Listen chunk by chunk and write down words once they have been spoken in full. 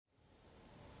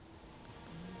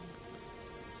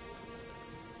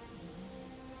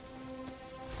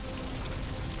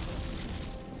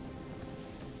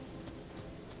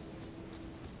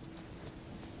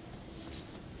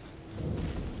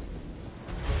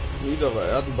Niederer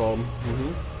Erdenbaum.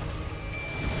 Mhm.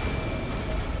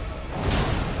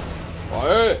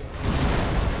 Hey.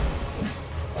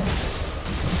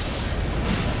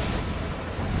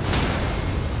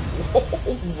 Oh,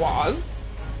 was?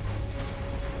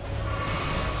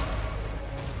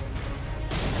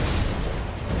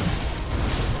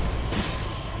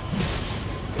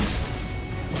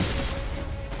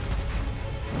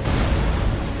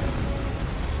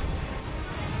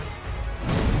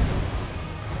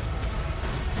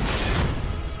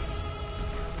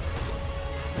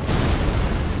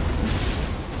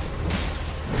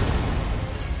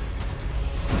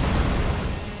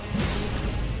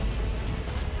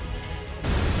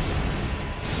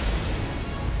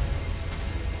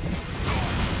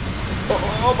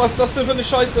 Oh, was ist das denn für eine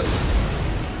Scheiße?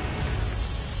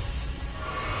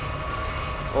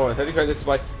 Oh, jetzt hätte ich keine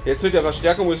 2. Jetzt mit der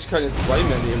Verstärkung muss ich keine 2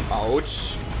 mehr nehmen.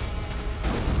 Autsch.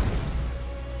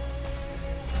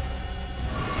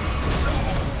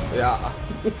 Ja,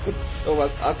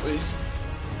 sowas hasse ich.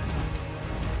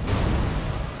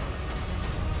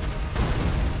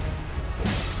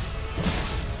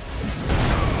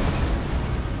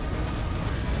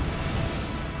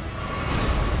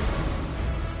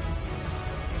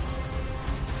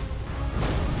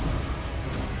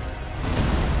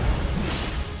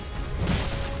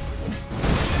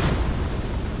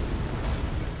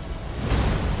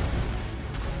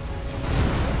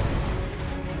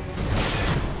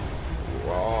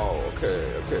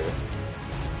 Okay.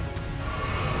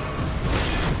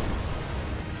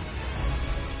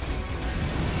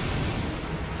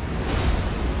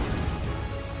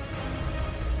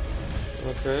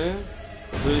 Okay.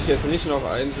 Das will ich jetzt nicht noch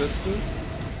einsetzen.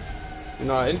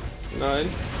 Nein.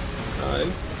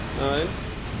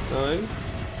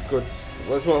 Gut.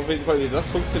 Weiß man auf jeden Fall, wie das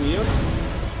funktioniert.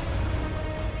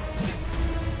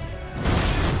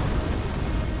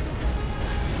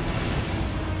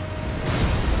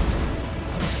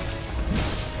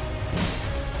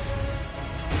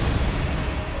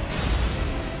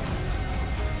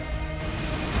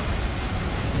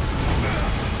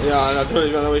 Ja,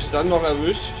 natürlich, wenn er mich dann noch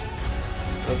erwischt,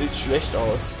 dann sieht es schlecht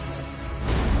aus.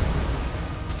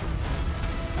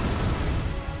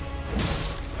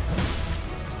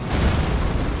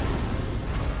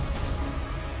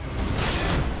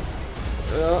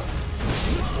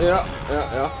 Ja.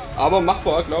 Aber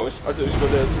machbar, glaube ich. Also ich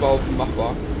würde jetzt behaupten,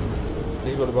 machbar.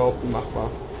 Ich würde behaupten, machbar.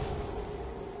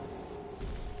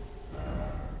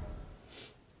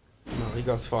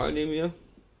 Marikas Fall nehmen wir.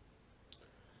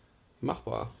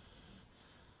 Machbar.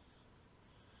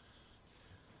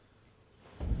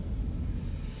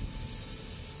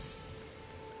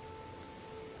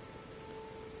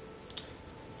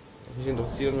 Was mich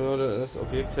interessieren würde, ist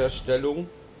Objektherstellung.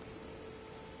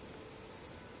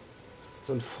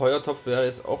 So ein Feuertopf wäre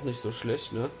jetzt auch nicht so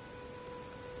schlecht, ne?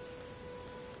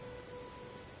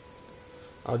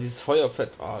 Aber dieses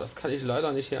Feuerfett, das kann ich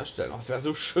leider nicht herstellen. Das wäre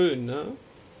so schön, ne?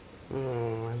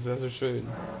 Das wäre so schön.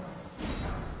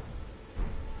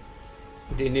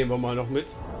 Den nehmen wir mal noch mit.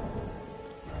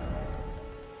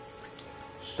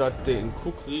 Statt den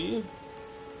Kukri.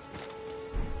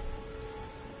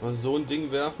 Mal so ein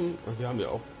Ding werfen. Wir haben ja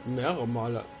auch mehrere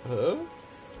Male. Hä?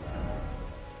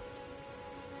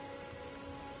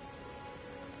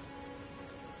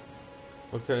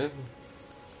 Okay.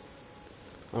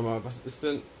 Aber was ist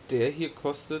denn der hier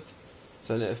kostet?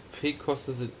 Seine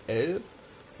FP-Kosten sind 11,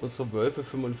 unsere Wölfe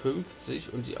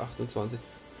 55 und die 28.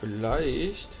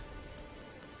 Vielleicht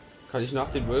kann ich nach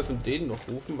den Wölfen den noch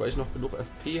rufen, weil ich noch genug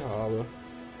FP habe.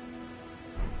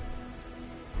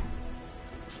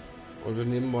 Und wir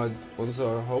nehmen mal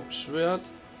unser Hauptschwert.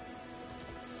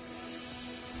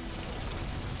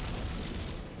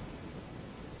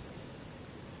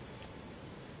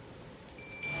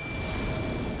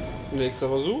 Nächster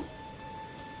Versuch.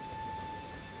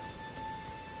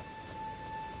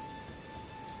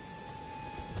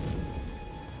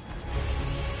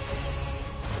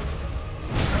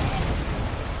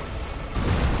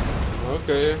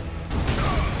 Okay.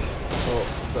 So,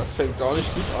 das fängt gar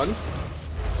nicht gut an.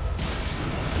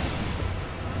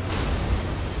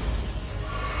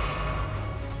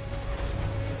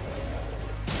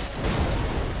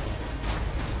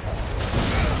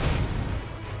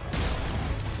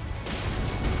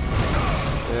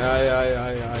 Ja.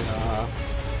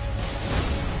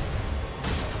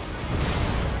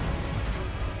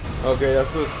 Okay,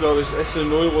 das ist, glaube ich, echt eine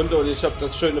Nullrunde und ich habe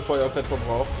das schöne Feuerfett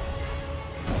verbraucht.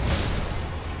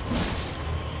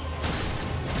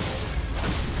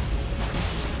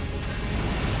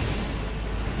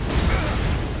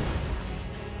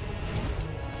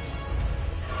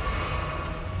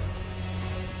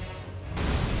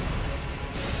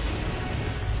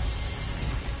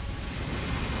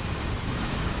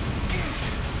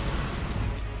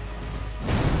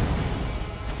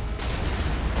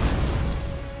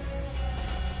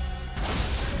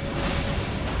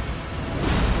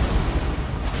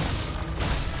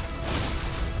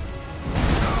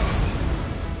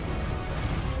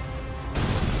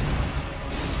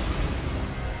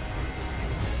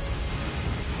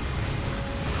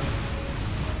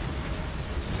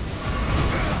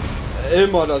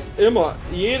 Immer das, immer,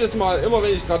 jedes Mal, immer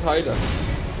wenn ich gerade heile.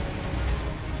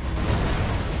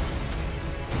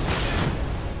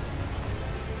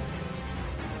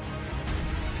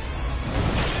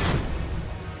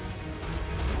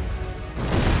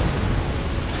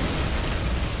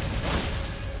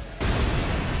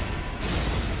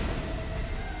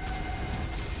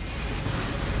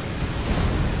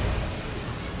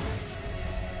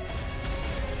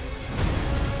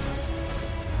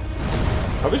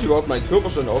 Habe ich überhaupt meinen Körper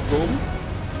schon aufgehoben?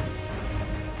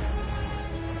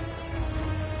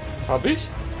 Habe ich?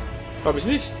 Habe ich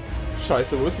nicht.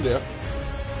 Scheiße, wo ist denn der?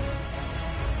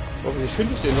 Hoffentlich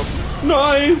finde ich den noch.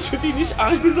 Nein, ich finde ihn nicht.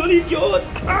 Ah, ich bin so ein Idiot.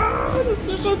 Ah, das ist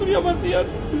mir schon so wieder passiert.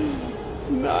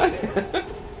 Nein.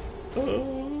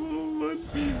 Oh, Mann.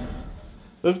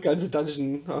 Das ganze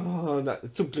Dungeon. Oh, na,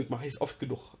 zum Glück mache ich es oft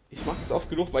genug. Ich mache es oft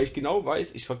genug, weil ich genau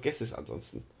weiß, ich vergesse es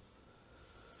ansonsten.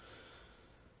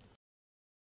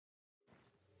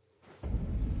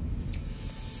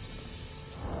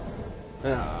 Ja,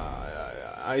 ja,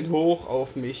 ja. Ein Hoch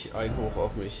auf mich, ein Hoch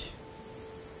auf mich.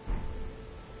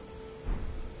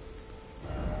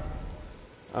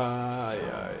 Ai, ai,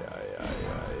 ai, ai,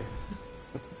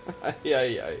 ai. Ai,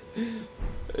 ai, ai.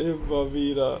 Immer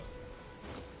wieder.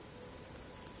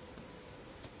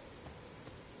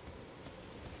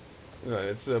 Ja,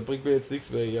 jetzt bringt mir jetzt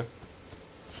nichts mehr hier.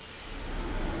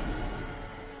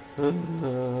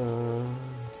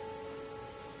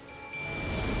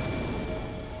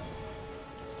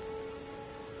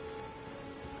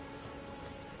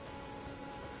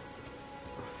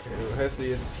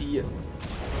 Hässliches Vieh.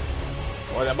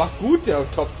 Oh, der macht gut, der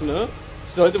Topf, ne?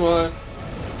 Ich sollte mal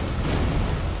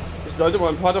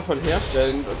ein paar davon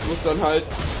herstellen. Das muss dann halt.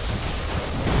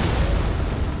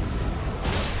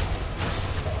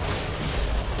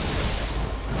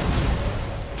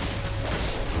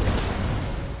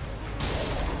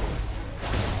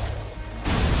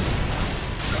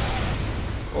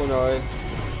 Oh nein.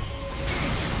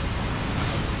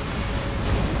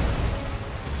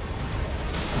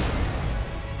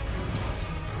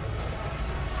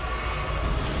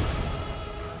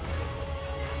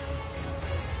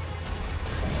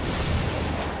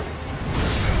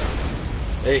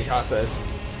 Ich hasse es.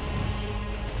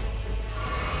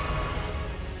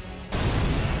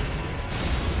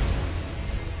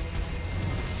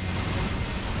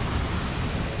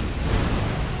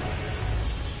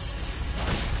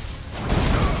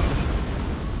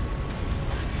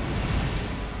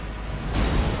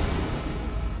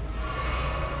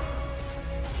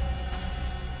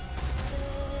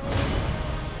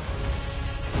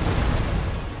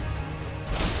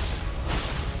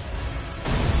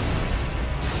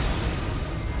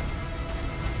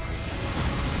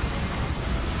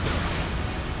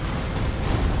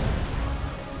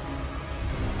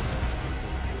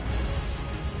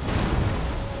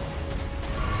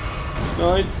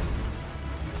 Nein.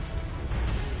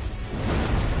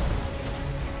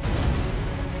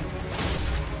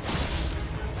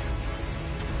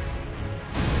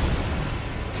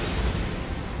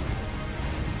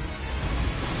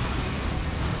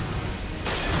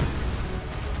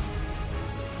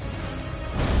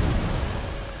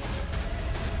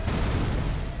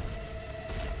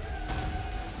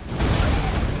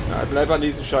 Ja, bleib an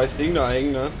diesem scheiß Ding da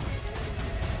hängen, ne?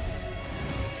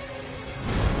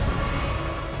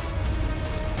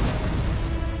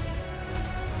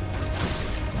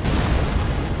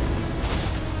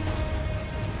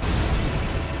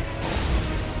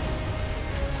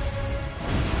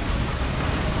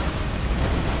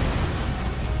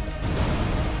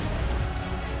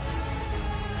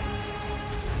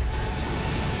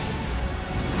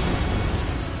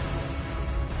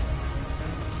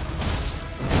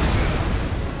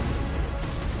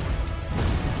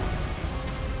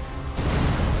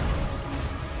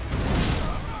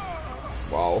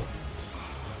 Wow.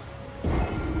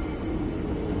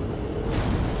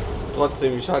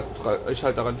 Trotzdem, ich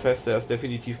halt daran fest, er ist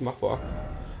definitiv machbar.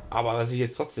 Aber was ich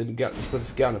jetzt trotzdem gerne, ich würde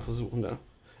es gerne versuchen, ne?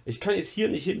 Ich kann jetzt hier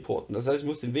nicht hinporten, das heißt, ich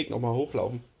muss den Weg nochmal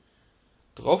hochlaufen.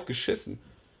 Drauf geschissen.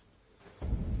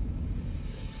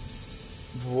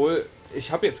 Wohl,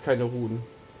 ich habe jetzt keine Runen.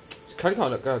 Ich kann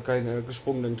gar keine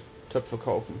gesprungenen Töpfe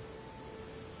kaufen.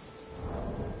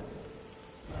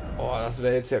 Oh, das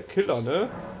wäre jetzt ja Killer, ne?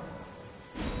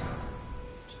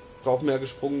 Ich brauche mehr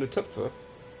gesprungene Töpfe.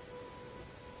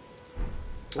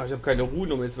 Aber ich habe keine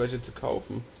Runen, um jetzt welche zu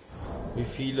kaufen. Wie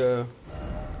viele?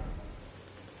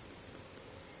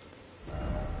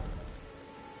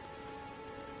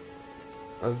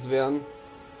 Also es wären...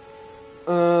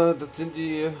 das sind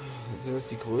es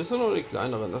die größeren oder die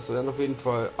kleineren? Das wären auf jeden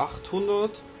Fall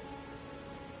 800.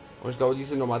 Und ich glaube, die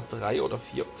sind nochmal 3 oder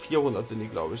 400 sind die,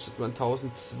 glaube ich. Das waren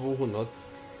 1200.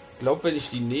 Ich glaube, wenn ich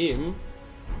die nehme,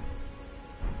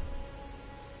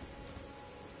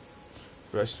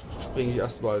 vielleicht springe ich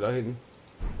erstmal dahin,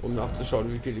 um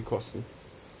nachzuschauen, wie viel die kosten.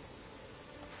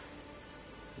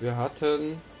 Wir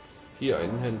hatten hier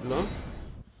einen Händler.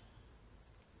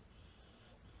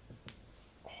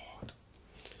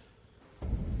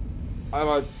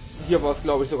 Aber hier war es,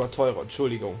 glaube ich, sogar teurer.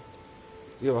 Entschuldigung.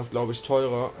 Hier war es, glaube ich,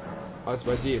 teurer als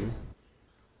bei dem.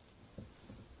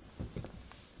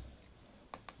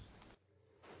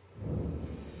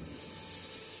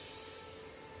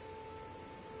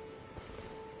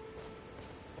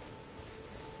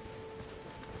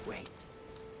 Wait,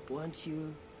 weren't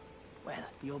you? Well,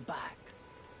 you're back.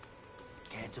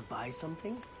 Care to buy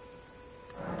something?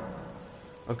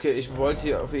 Okay, ich wollte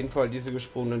hier auf jeden Fall diese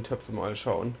gesprungenen Töpfe mal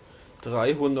schauen.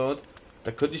 300,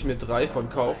 da könnte ich mir 3 von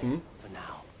kaufen.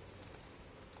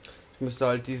 Ich müsste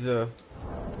halt diese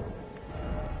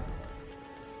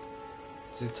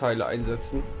Teile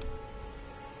einsetzen.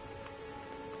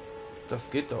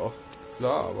 Das geht doch.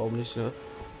 Klar, warum nicht, ne?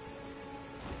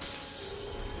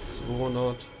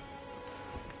 200,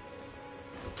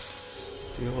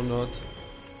 400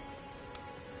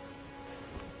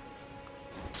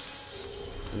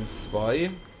 sind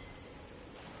 2.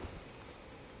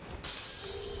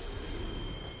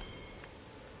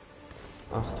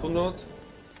 800.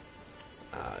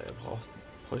 Ah, er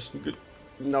bräuchten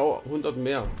genau 100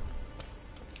 mehr.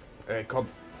 Komm.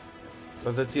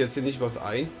 Da setze ich jetzt hier nicht was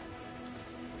ein.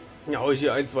 Ja, hau ich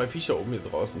hier 1, 2 Viecher oben hier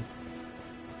draußen.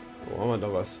 Wo haben wir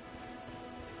da was?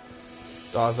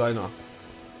 Da ist einer.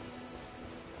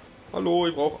 Hallo,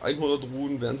 ich brauche 100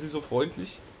 Runen. Wären Sie so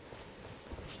freundlich?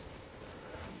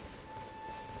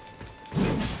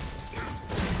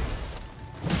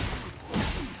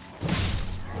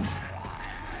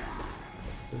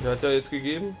 Wie hat er jetzt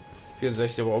gegeben?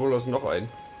 64, aber wir lassen noch einen.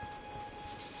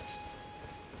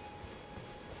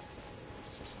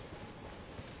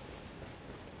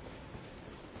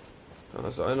 Da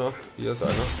ist einer, hier ist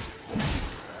einer.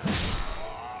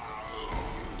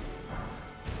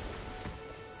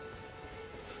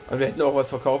 Aber wir hätten auch was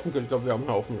verkaufen können. Ich glaube, wir haben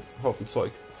einen Haufen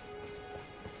Zeug.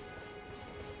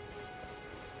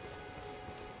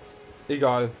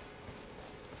 Egal.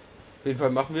 Auf jeden Fall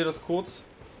machen wir das kurz.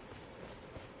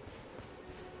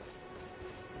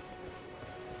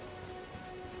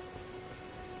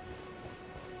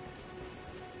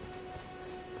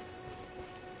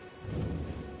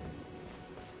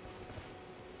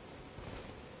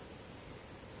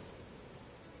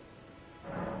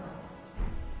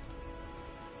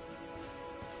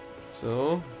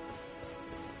 So.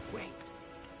 Wait.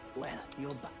 Well,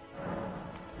 you're back.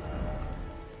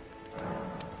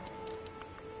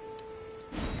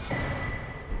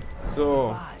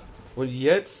 So. Und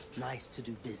jetzt. Nice to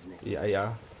do business. Ja,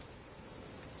 ja.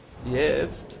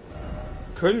 Jetzt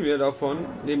können wir davon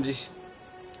nämlich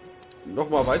noch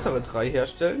mal weitere 3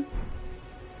 herstellen.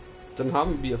 Dann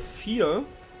haben wir 4.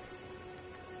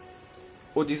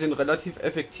 Und die sind relativ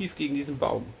effektiv gegen diesen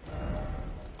Baum.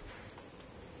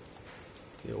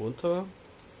 Hier runter.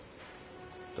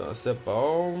 Da ist der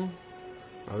Baum.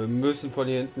 Aber wir müssen von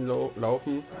hier hinten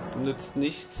laufen. Nützt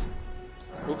nichts.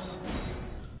 Ups.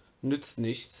 Nützt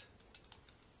nichts.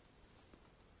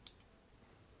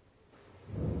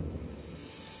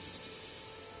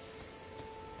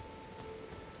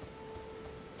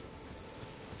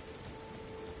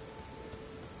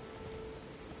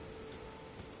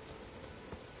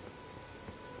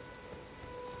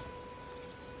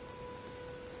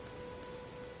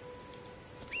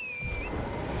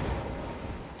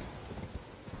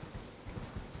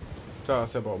 Da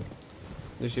ist der Baum.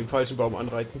 Nicht den falschen Baum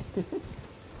anreiten.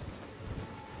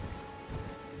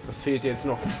 Das fehlt jetzt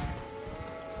noch.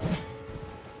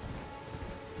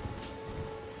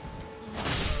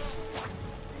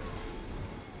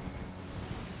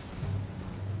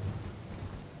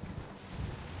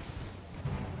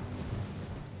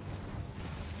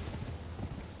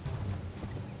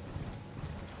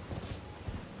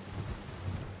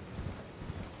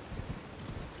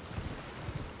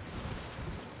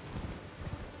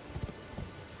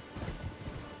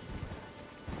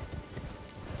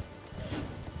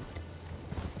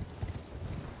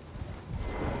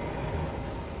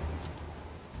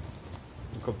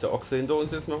 Kommt der Ochse hinter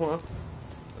uns jetzt nochmal?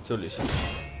 Natürlich.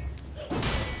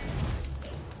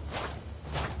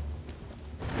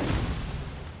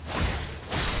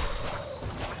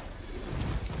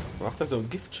 Macht das so ein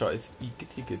Giftscheiß?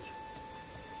 Igitt.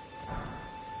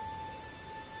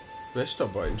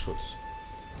 Wächterbeinschutz.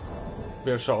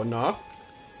 Wir schauen nach.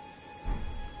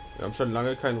 Wir haben schon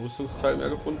lange kein Rüstungsteil mehr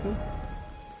gefunden.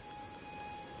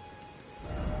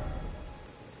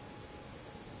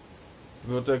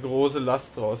 Wird der große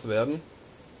Last draus werden?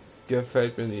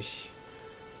 Gefällt mir nicht.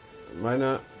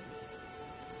 Meine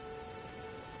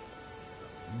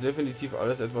definitiv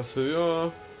alles etwas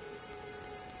höher.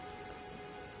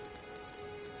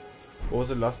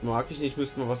 Große Last mag ich nicht.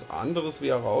 Müssten wir was anderes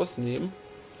wieder rausnehmen.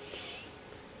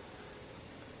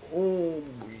 Oh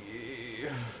je.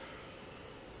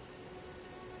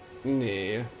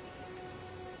 Nee.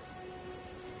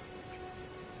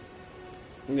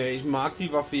 Nee, ich mag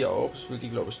die Waffe ja auch. Ich will die,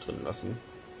 glaube ich, drin lassen.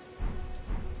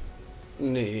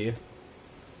 Nee.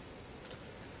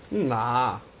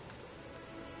 Na.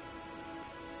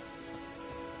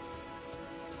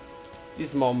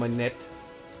 Diesmal mal nett.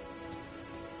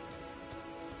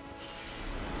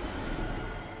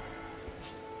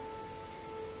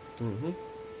 Mhm.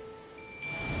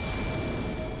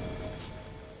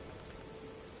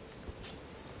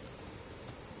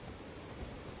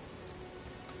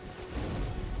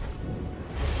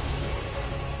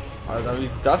 Alter, wie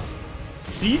das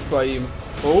zieht bei ihm.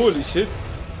 Holy shit.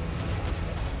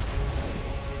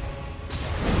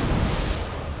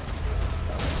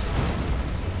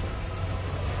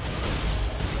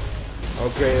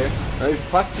 Okay,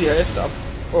 fast die Hälfte ab.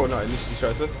 Oh nein, nicht die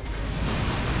Scheiße.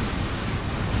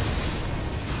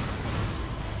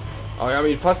 Aber wir haben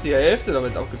ihn fast die Hälfte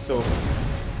damit abgezogen.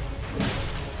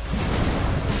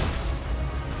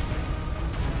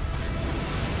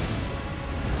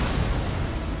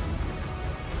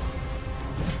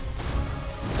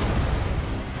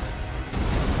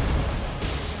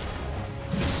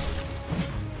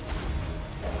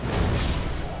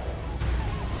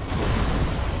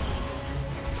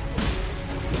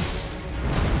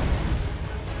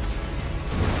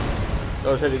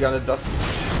 Ich hätte gerne das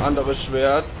andere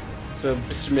Schwert, dass wir ein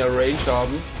bisschen mehr Range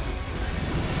haben.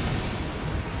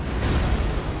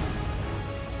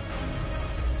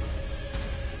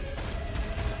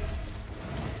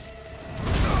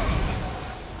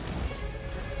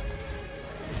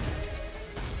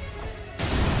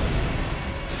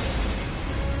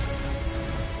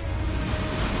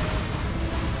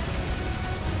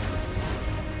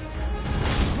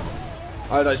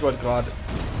 Alter, ich wollte gerade.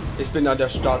 Ich bin an der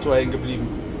Statue hängen geblieben.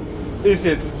 Ist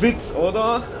jetzt Witz,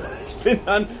 oder? Ich bin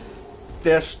an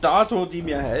der Statue, die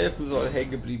mir helfen soll,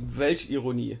 hängen geblieben. Welch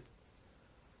Ironie.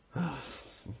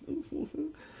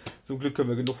 Zum Glück können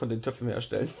wir genug von den Töpfen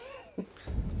herstellen.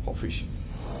 Hoffe ich.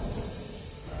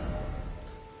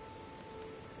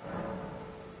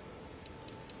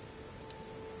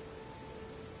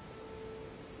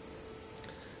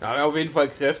 Ja, auf jeden Fall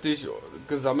kräftig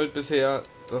gesammelt bisher.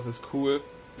 Das ist cool.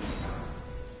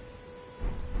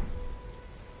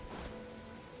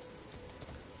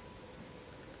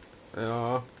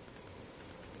 Ja.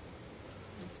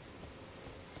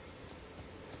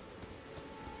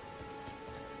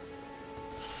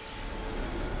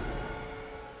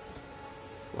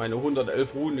 Meine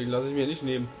 111 Runen, die lasse ich mir nicht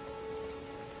nehmen.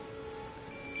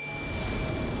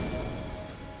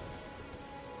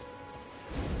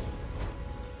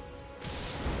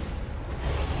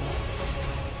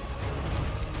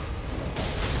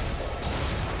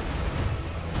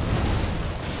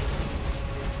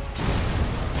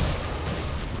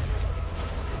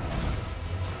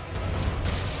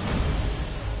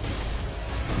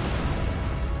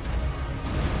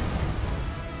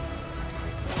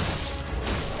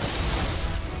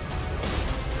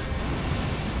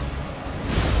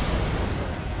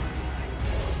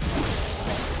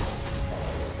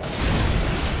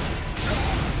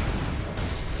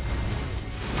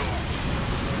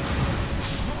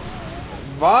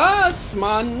 Was,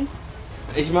 Mann?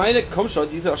 Ich meine, komm schon,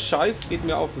 dieser Scheiß geht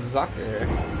mir auf den Sack, ey.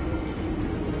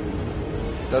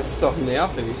 Das ist doch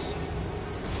nervig.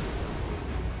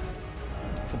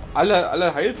 Ich hab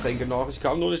alle Heiltränke noch. Ich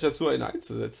kam nur nicht dazu, einen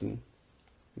einzusetzen.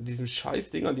 Mit diesen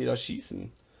scheiß Dingern, die da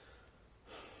schießen.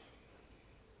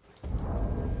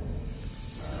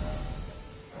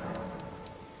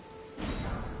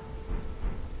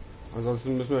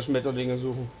 Ansonsten müssen wir Schmetterlinge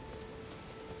suchen.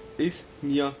 Ist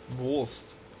mir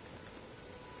Wurst.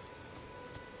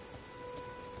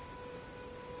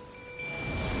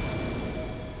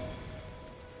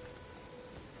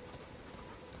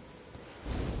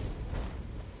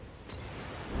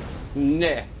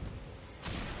 Ne.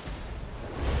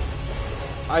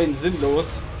 Ein sinnlos.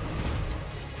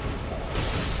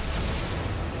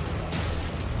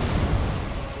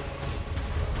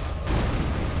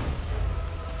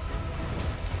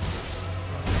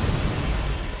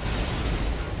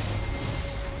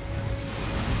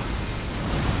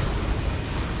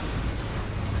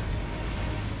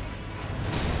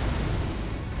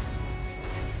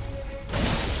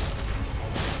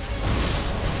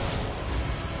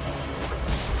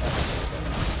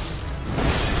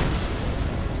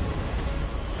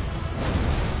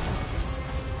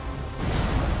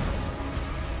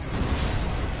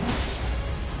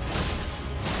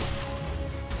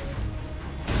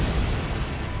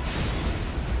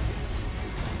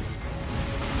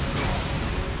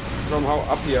 Komm, hau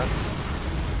ab hier.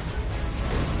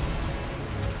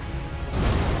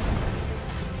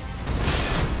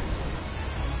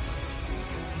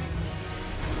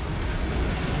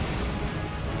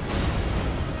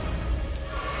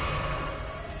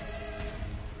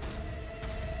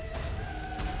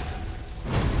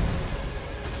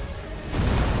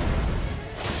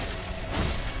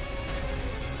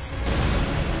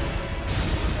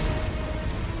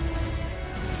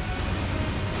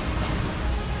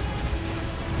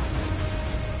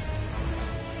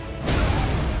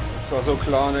 Das war so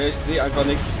klar, ne? Ich sehe einfach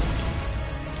nichts.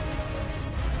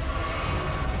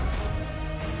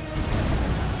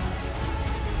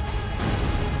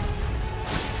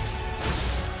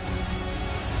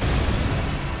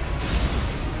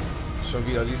 Schon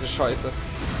wieder diese Scheiße.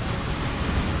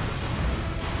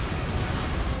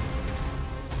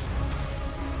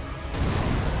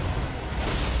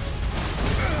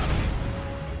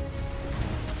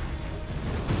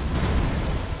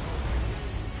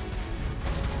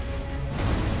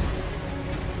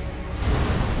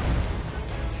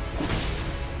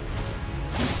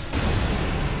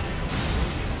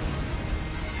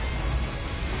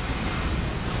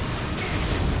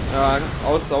 Ja,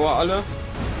 Ausdauer alle.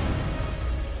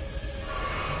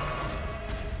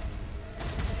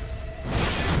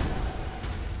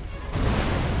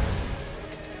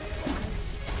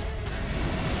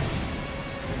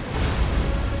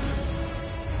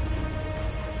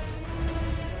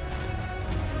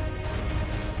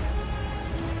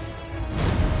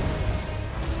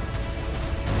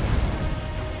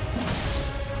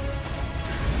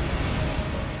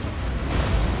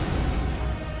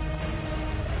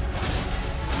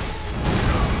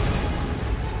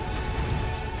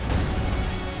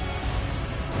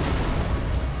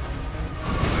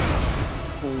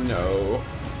 No.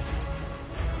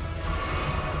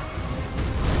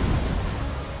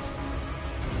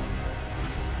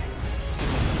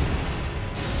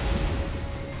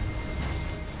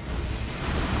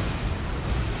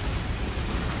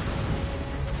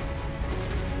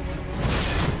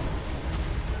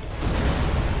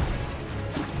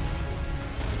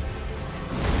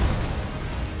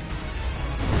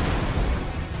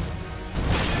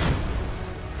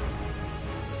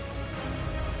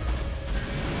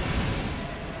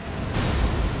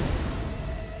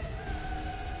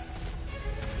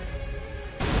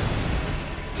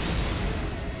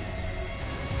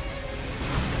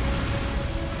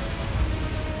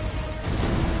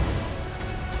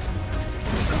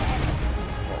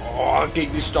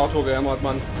 Gegen die Statue gehämmert,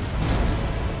 Mann.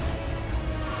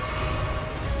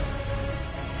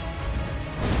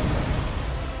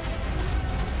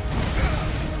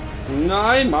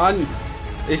 Nein, Mann.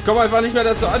 Ich komme einfach nicht mehr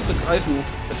dazu anzugreifen.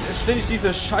 Das ist ständig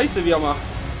diese Scheiße, wie er macht.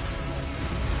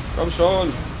 Komm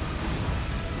schon.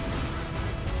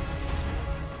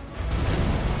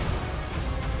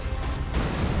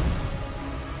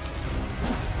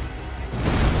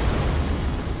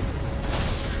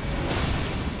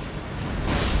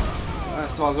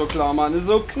 Das war so klar, Mann. Ist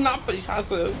so knapp. Ich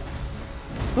hasse es.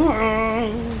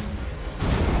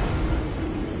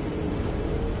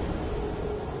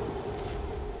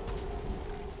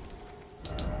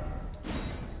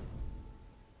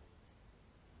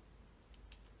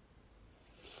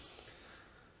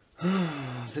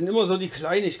 Das sind immer so die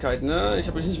Kleinigkeiten, ne? Ich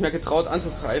habe mich nicht mehr getraut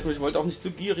anzugreifen. Ich wollte auch nicht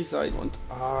zu gierig sein. Und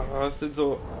das sind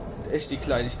so echt die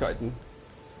Kleinigkeiten.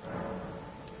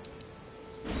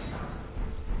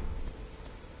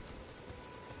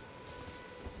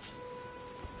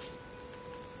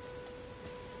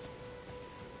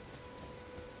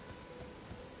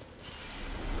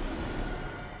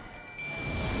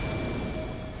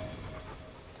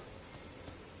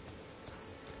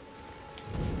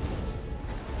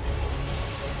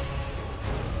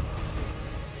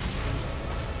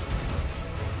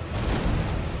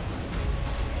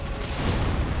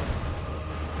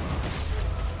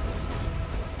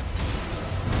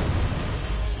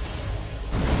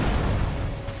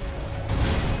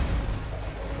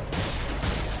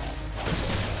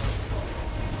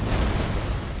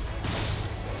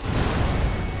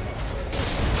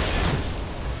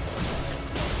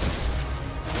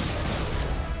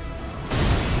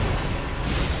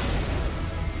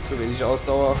 Zu wenig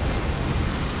Ausdauer.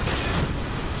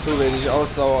 Zu wenig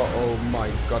Ausdauer. Oh mein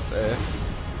Gott, ey.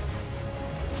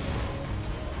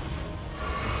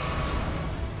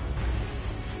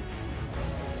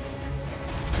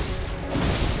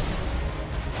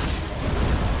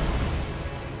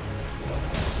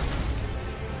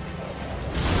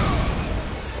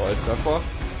 Volltreffer.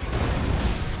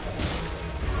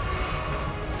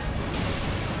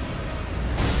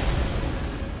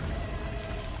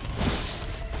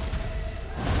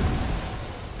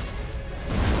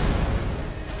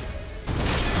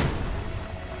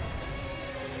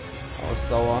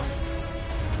 Ausdauer.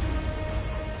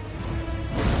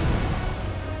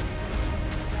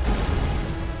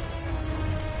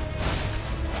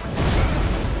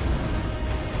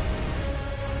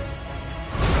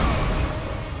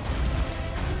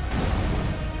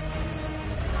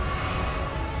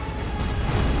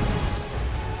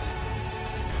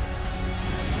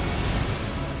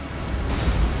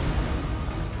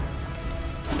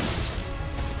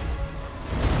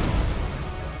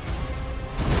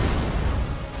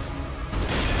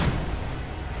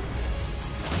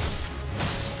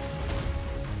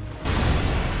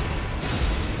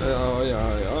 Ja.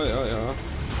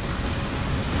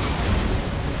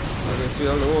 Dann geht's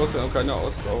wieder los, wir haben keine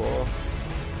Ausdauer.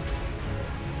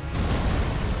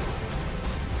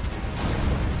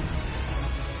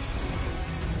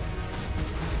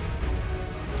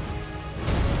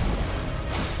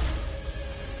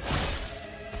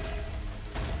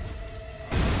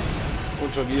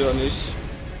 Und schon wieder nicht.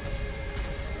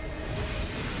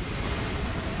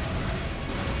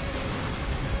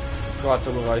 Gerade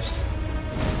so gereicht.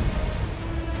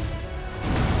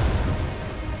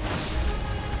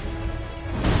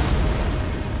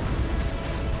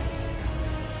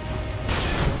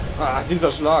 Ah, dieser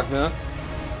Schlag, ne?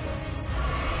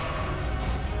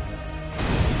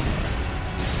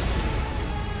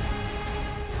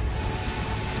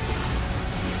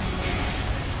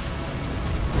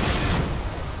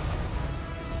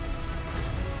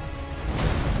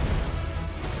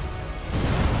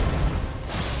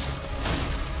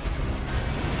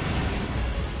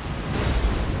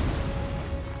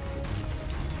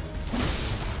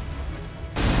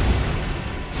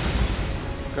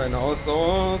 Keine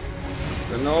Ausdauer.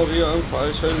 Genau wie im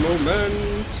falschen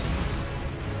Moment.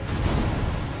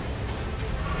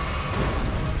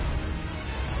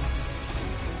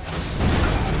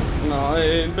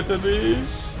 Nein, bitte nicht.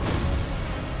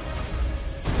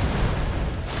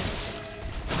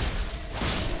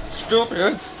 Stirb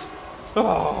jetzt.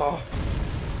 Oh.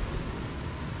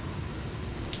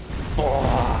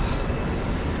 Boah.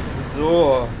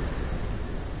 So.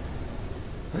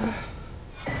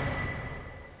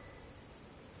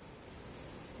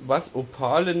 Was?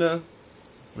 Opalene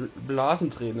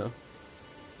Blasenträne.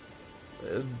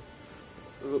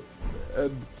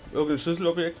 Irgendein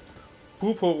Schlüsselobjekt.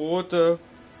 Purpurrote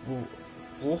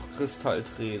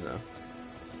Bruchkristallträne.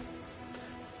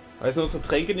 Heißen unsere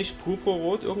Tränke nicht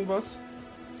purpurrot irgendwas?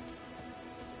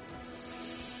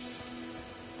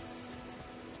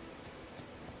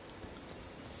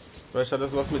 Vielleicht hat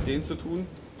das was mit denen zu tun.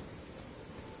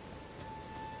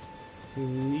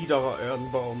 Niederer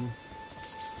Erdenbaum.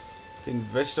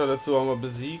 Den Wächter dazu haben wir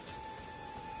besiegt.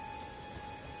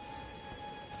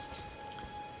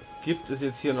 Gibt es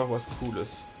jetzt hier noch was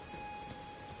Cooles?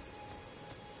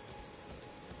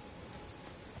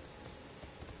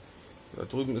 Da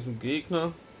drüben ist ein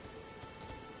Gegner.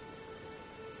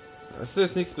 Das ist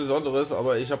jetzt nichts Besonderes,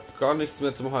 aber ich habe gar nichts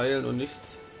mehr zum Heilen und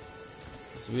nichts.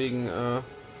 Deswegen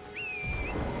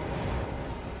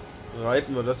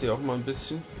reiten wir das hier auch mal ein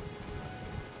bisschen.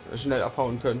 Schnell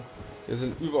abhauen können. Hier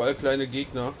sind überall kleine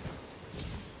Gegner.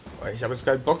 Ich habe jetzt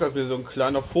keinen Bock, dass mir so ein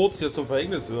kleiner Furz hier zum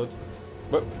Verhängnis wird.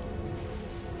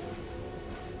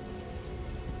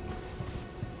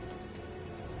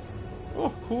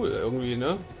 Oh, cool, irgendwie,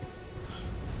 ne?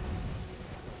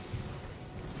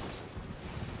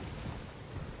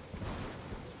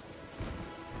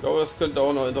 Ich glaube, das könnte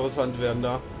auch noch interessant werden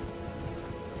da.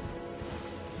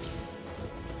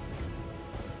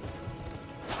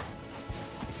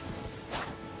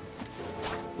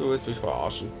 Du willst mich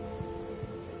verarschen.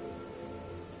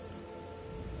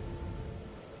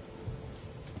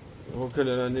 Wo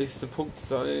könnte der nächste Punkt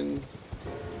sein?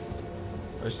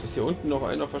 Vielleicht ist hier unten noch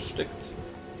einer versteckt.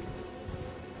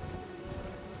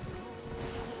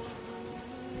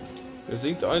 Hier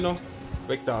sinkt einer.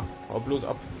 Weg da. Hau bloß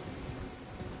ab.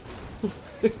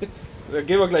 Da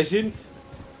gehen wir gleich hin.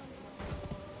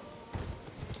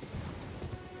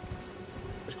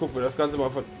 Ich gucke mir das Ganze mal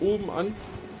von oben an.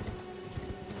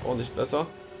 Auch nicht besser.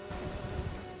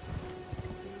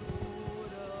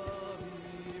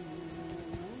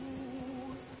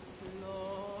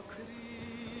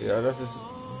 Ja, das ist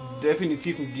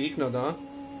definitiv ein Gegner da.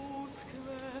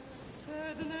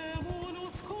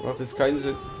 Macht jetzt keinen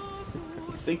Sinn.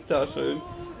 Singt da schön.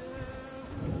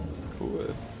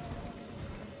 Cool.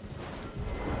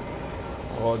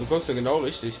 Oh, du kommst ja genau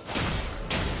richtig.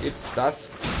 Gib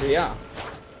das her.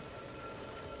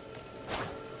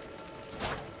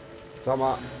 Sag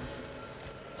mal.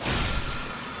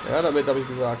 Ja, damit habe ich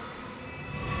gesagt.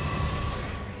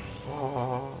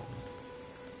 Oh.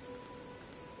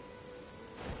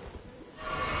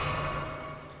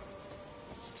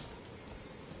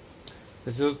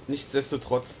 Also,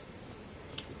 nichtsdestotrotz,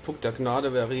 Punkt der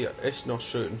Gnade wäre hier echt noch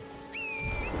schön.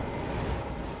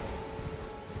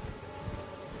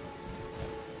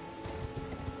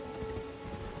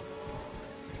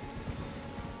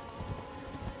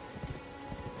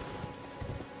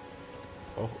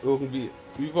 Auch irgendwie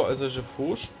überall solche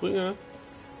Vorsprünge.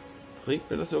 Bringt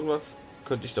mir das irgendwas?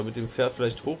 Könnte ich da mit dem Pferd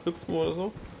vielleicht hochhüpfen oder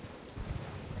so?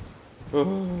 Oh.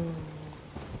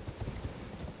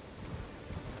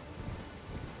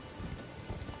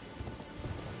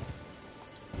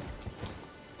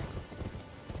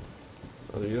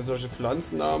 Also hier solche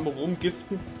Pflanzennamen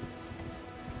rumgiften.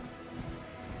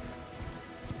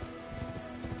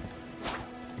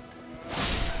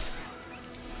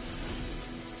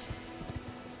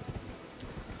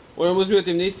 Oder muss ich mir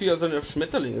demnächst wieder so eine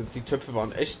Schmetterlinge. Die Töpfe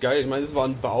waren echt geil. Ich meine, es war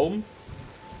ein Baum.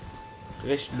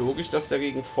 Recht logisch, dass der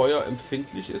gegen Feuer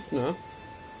empfindlich ist, ne?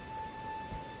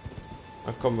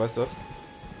 Ach komm, weißt du was?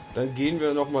 Dann gehen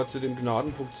wir noch mal zu dem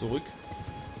Gnadenpunkt zurück.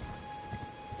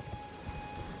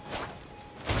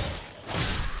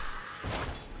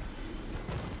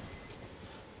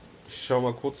 Ich schau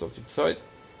mal kurz auf die Zeit.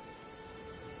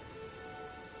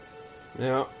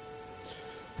 Ja.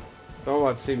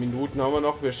 Mal 10 Minuten haben wir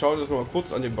noch. Wir schauen uns mal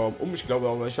kurz an den Baum um. Ich glaube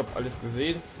aber, ich habe alles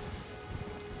gesehen.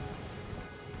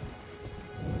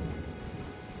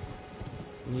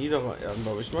 Niederer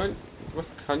Erdenbaum. Ich meine,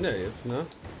 was kann der jetzt, ne?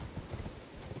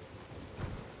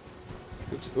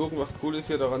 Gibt es irgendwas Cooles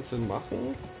hier daran zu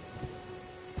machen?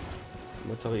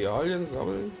 Materialien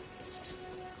sammeln.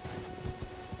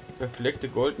 Befleckte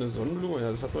goldene Sonnenblume.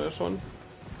 Ja, das hat man ja schon.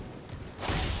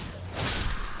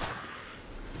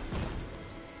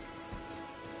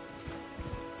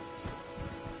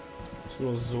 Ist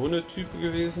nur so eine Type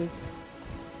gewesen.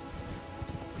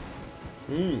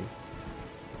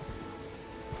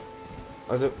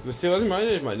 Also, wisst ihr, was ich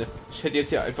meine? Ich hätte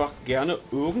jetzt ja einfach gerne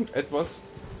irgendetwas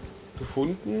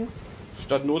gefunden,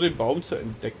 statt nur den Baum zu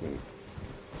entdecken.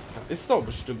 Da ist doch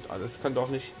bestimmt alles. Kann doch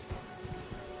nicht.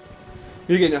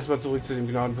 Wir gehen erstmal zurück zu dem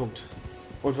Gnadenpunkt.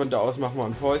 Und von da aus machen wir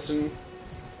ein Päuschen.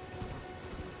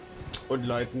 Und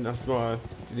leiten erstmal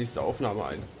die nächste Aufnahme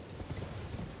ein.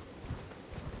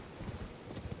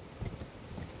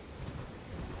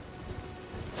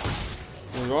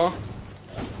 Ja,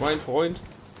 mein Freund.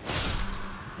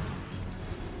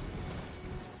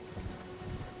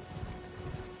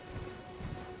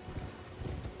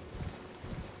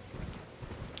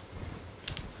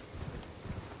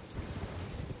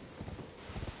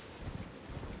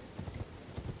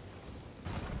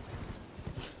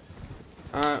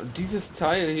 Dieses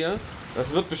Teil hier,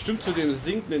 das wird bestimmt zu dem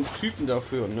sinkenden Typen da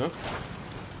führen, ne?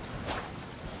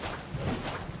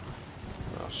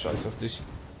 Ach, scheiß auf dich.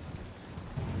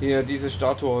 Hier, diese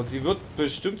Statue, die wird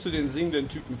bestimmt zu den singenden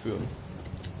Typen führen.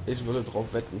 Ich würde drauf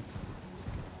wetten.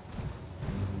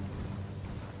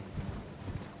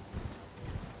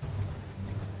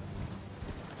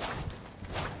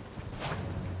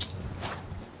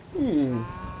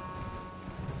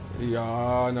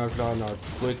 Ja, na klar, na,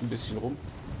 brüllt ein bisschen rum.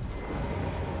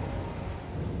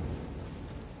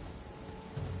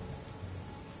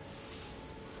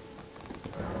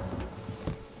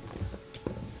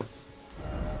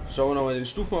 Schauen wir nochmal den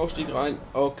Stufenaufstieg rein.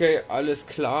 Okay, alles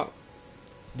klar.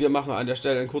 Wir machen an der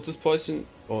Stelle ein kurzes Päuschen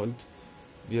und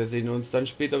wir sehen uns dann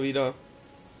später wieder.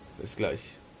 Bis gleich.